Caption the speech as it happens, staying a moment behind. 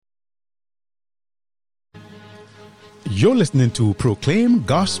You're listening to Proclaim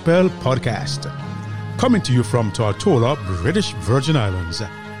Gospel Podcast, coming to you from Tortola, British Virgin Islands.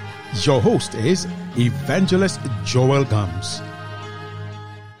 Your host is Evangelist Joel Gums.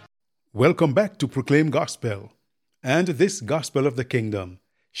 Welcome back to Proclaim Gospel. And this gospel of the kingdom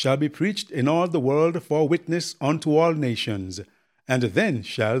shall be preached in all the world for witness unto all nations, and then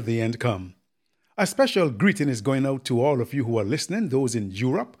shall the end come. A special greeting is going out to all of you who are listening, those in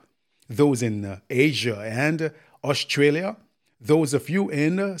Europe, those in Asia and Australia, those of you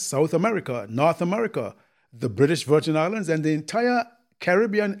in South America, North America, the British Virgin Islands, and the entire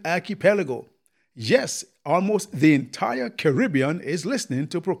Caribbean archipelago. Yes, almost the entire Caribbean is listening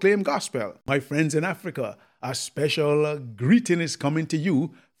to Proclaim Gospel. My friends in Africa, a special greeting is coming to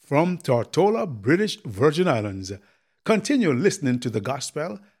you from Tortola, British Virgin Islands. Continue listening to the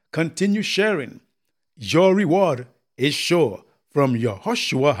gospel. Continue sharing. Your reward is sure from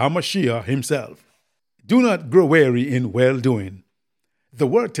Yahushua HaMashiach himself. Do not grow weary in well-doing. The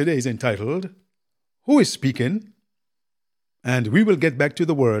word today is entitled, Who is Speaking? And we will get back to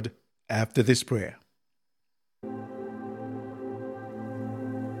the word after this prayer.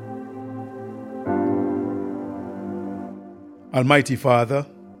 Almighty Father,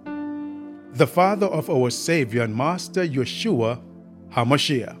 the Father of our Savior and Master Yeshua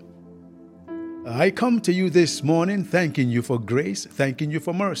HaMashiach, I come to you this morning thanking you for grace, thanking you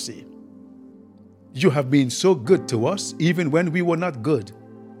for mercy. You have been so good to us even when we were not good.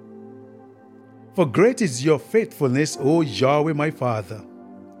 For great is your faithfulness, O Yahweh my Father.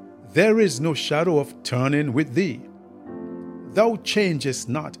 There is no shadow of turning with thee. Thou changest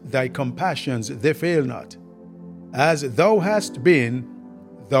not, thy compassions they fail not. As thou hast been,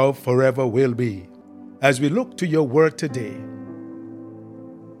 thou forever will be. As we look to your word today,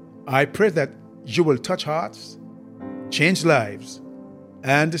 I pray that you will touch hearts, change lives,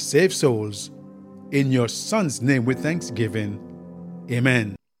 and save souls. In your Son's name with thanksgiving.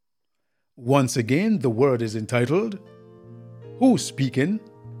 Amen. Once again, the word is entitled, Who's Speaking?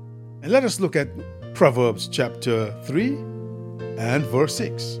 And let us look at Proverbs chapter 3 and verse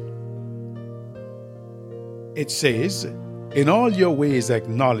 6. It says, In all your ways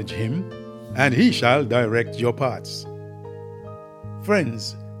acknowledge him, and he shall direct your paths.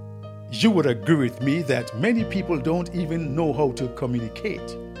 Friends, you would agree with me that many people don't even know how to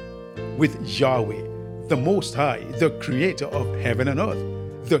communicate with Yahweh, the Most High, the Creator of heaven and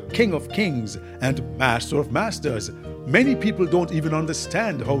earth, the King of kings and Master of masters. Many people don't even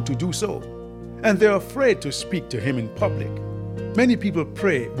understand how to do so, and they're afraid to speak to him in public. Many people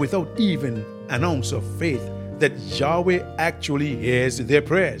pray without even an ounce of faith that Yahweh actually hears their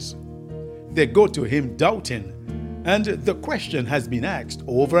prayers. They go to him doubting, and the question has been asked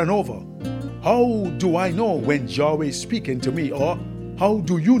over and over, how do I know when Yahweh is speaking to me? Or how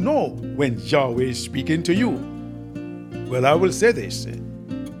do you know when Yahweh is speaking to you? Well, I will say this.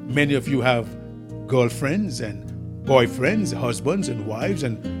 Many of you have girlfriends and boyfriends, husbands and wives,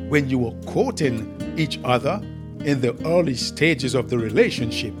 and when you were courting each other in the early stages of the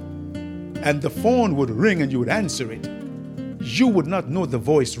relationship, and the phone would ring and you would answer it, you would not know the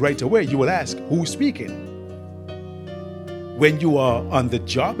voice right away. You will ask, who's speaking? When you are on the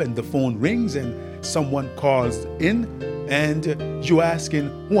job and the phone rings and someone calls in and you're asking,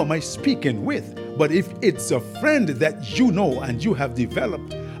 who am I speaking with? But if it's a friend that you know and you have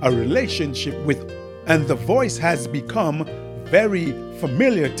developed a relationship with, and the voice has become very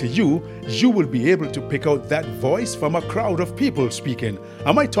familiar to you, you will be able to pick out that voice from a crowd of people speaking.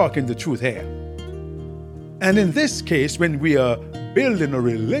 Am I talking the truth here? And in this case, when we are building a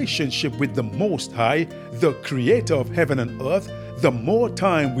relationship with the Most High, the Creator of heaven and earth, the more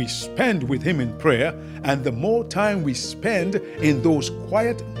time we spend with him in prayer, and the more time we spend in those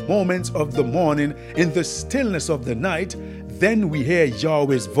quiet moments of the morning, in the stillness of the night, then we hear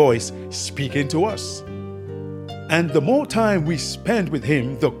Yahweh's voice speaking to us. And the more time we spend with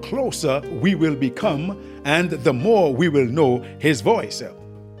him, the closer we will become, and the more we will know his voice.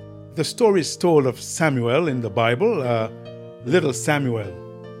 The story is told of Samuel in the Bible, little Samuel.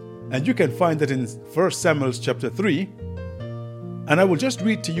 And you can find that in 1 Samuel chapter 3. And I will just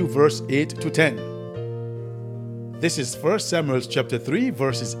read to you verse 8 to 10. This is 1 Samuel chapter 3,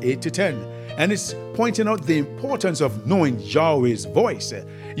 verses 8 to 10. And it's pointing out the importance of knowing Yahweh's voice.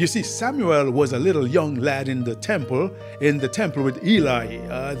 You see, Samuel was a little young lad in the temple with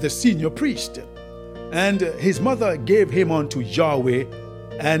Eli, the senior priest. And his mother gave him unto Yahweh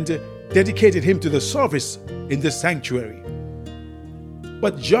and dedicated him to the service in the sanctuary.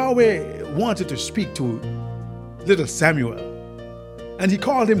 But Yahweh wanted to speak to little Samuel. And he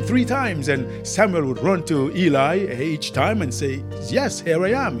called him 3 times, and Samuel would run to Eli each time and say, yes, here I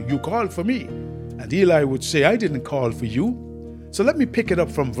am. You called for me. And Eli would say, I didn't call for you. So let me pick it up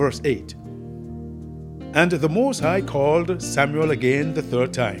from verse 8. And the Most High called Samuel again the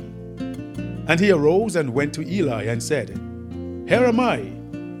third time. And he arose and went to Eli and said, Here am I,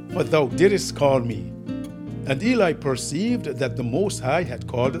 for thou didst call me. And Eli perceived that the Most High had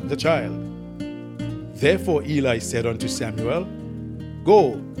called the child. Therefore Eli said unto Samuel,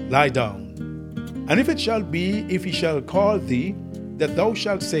 Go, lie down. And if it shall be, if he shall call thee, that thou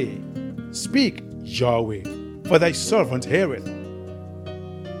shalt say, Speak, Yahweh, for thy servant heareth.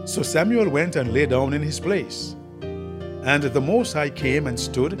 So Samuel went and lay down in his place. And the Most High came and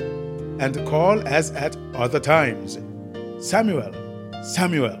stood, and called as at other times, Samuel,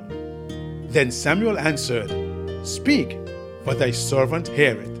 Samuel. Then Samuel answered, Speak, for thy servant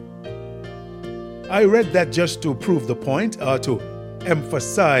heareth. I read that just to prove the point, or to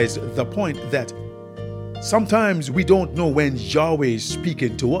emphasize the point that sometimes we don't know when Yahweh is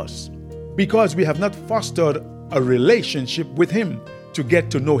speaking to us, because we have not fostered a relationship with Him to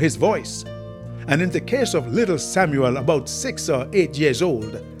get to know His voice. And in the case of little Samuel, about 6 or 8 years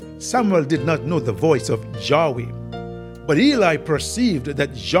old, Samuel did not know the voice of Yahweh. But Eli perceived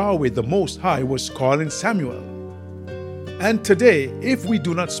that Yahweh the Most High was calling Samuel. And today, if we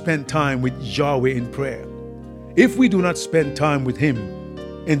do not spend time with Yahweh in prayer, if we do not spend time with Him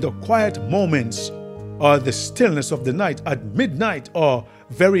in the quiet moments or the stillness of the night at midnight or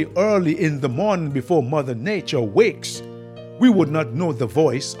very early in the morning before Mother Nature wakes, we would not know the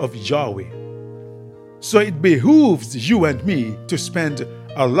voice of Yahweh. So it behooves you and me to spend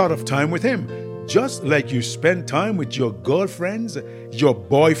a lot of time with Him, just like you spend time with your girlfriends, your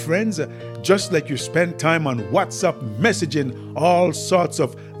boyfriends, just like you spend time on WhatsApp messaging all sorts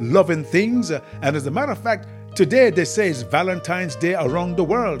of loving things. And as a matter of fact, today they say it's Valentine's Day around the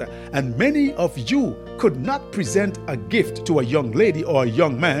world, and many of you could not present a gift to a young lady or a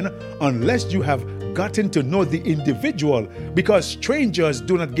young man unless you have gotten to know the individual, because strangers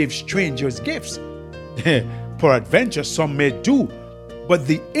do not give strangers gifts. Peradventure some may do, but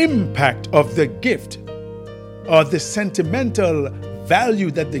the impact of the gift or the sentimental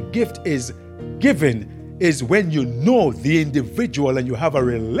value that the gift is given is when you know the individual and you have a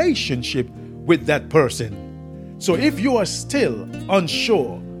relationship with that person. So if you are still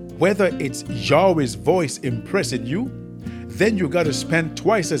unsure whether it's Yahweh's voice impressing you, then you got to spend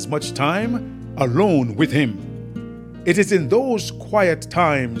twice as much time alone with Him. It is in those quiet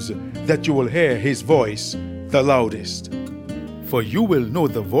times that you will hear His voice the loudest. For you will know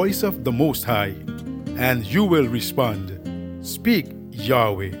the voice of the Most High, and you will respond, Speak,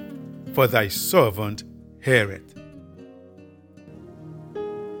 Yahweh, for thy servant heareth.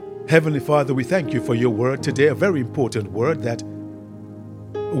 Heavenly Father, we thank you for your word today, a very important word that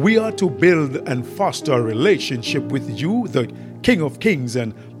we are to build and foster a relationship with you, the King of Kings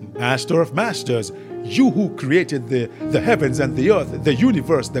and Master of Masters. You who created the heavens and the earth, the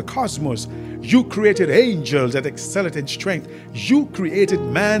universe, the cosmos. You created angels that excelled in strength. You created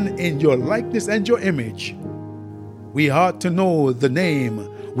man in your likeness and your image. We are to know the name.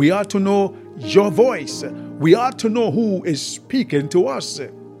 We are to know your voice. We are to know who is speaking to us.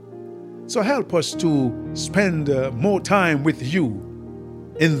 So help us to spend more time with you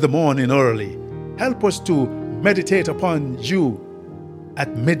in the morning early. Help us to meditate upon you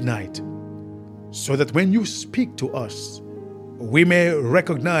at midnight, so that when you speak to us, we may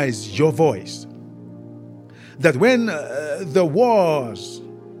recognize your voice. That when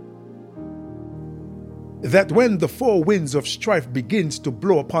when the four winds of strife begins to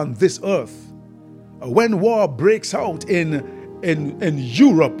blow upon this earth, when war breaks out in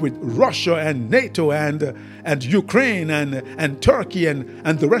Europe with Russia and NATO and Ukraine and Turkey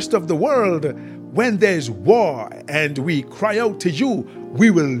and the rest of the world, when there's war and we cry out to you, we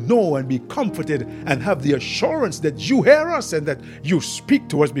will know and be comforted and have the assurance that you hear us and that you speak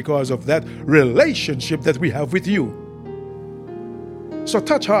to us because of that relationship that we have with you. So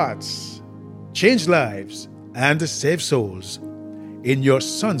touch hearts, change lives, and save souls. In your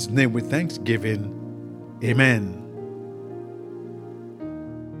Son's name with thanksgiving, amen.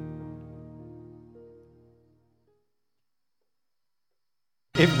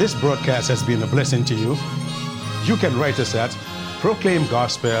 If this broadcast has been a blessing to you, you can write us at Proclaim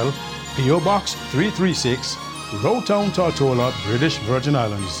Gospel, P.O. Box 336, Rowtown, Tortola, British Virgin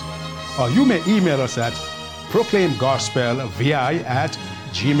Islands. Or you may email us at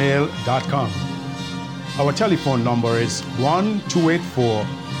proclaimgospelvi@gmail.com. Our telephone number is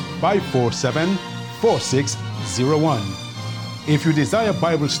 1-284-547-4601. If you desire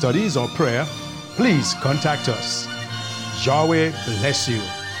Bible studies or prayer, please contact us. Yahweh bless you.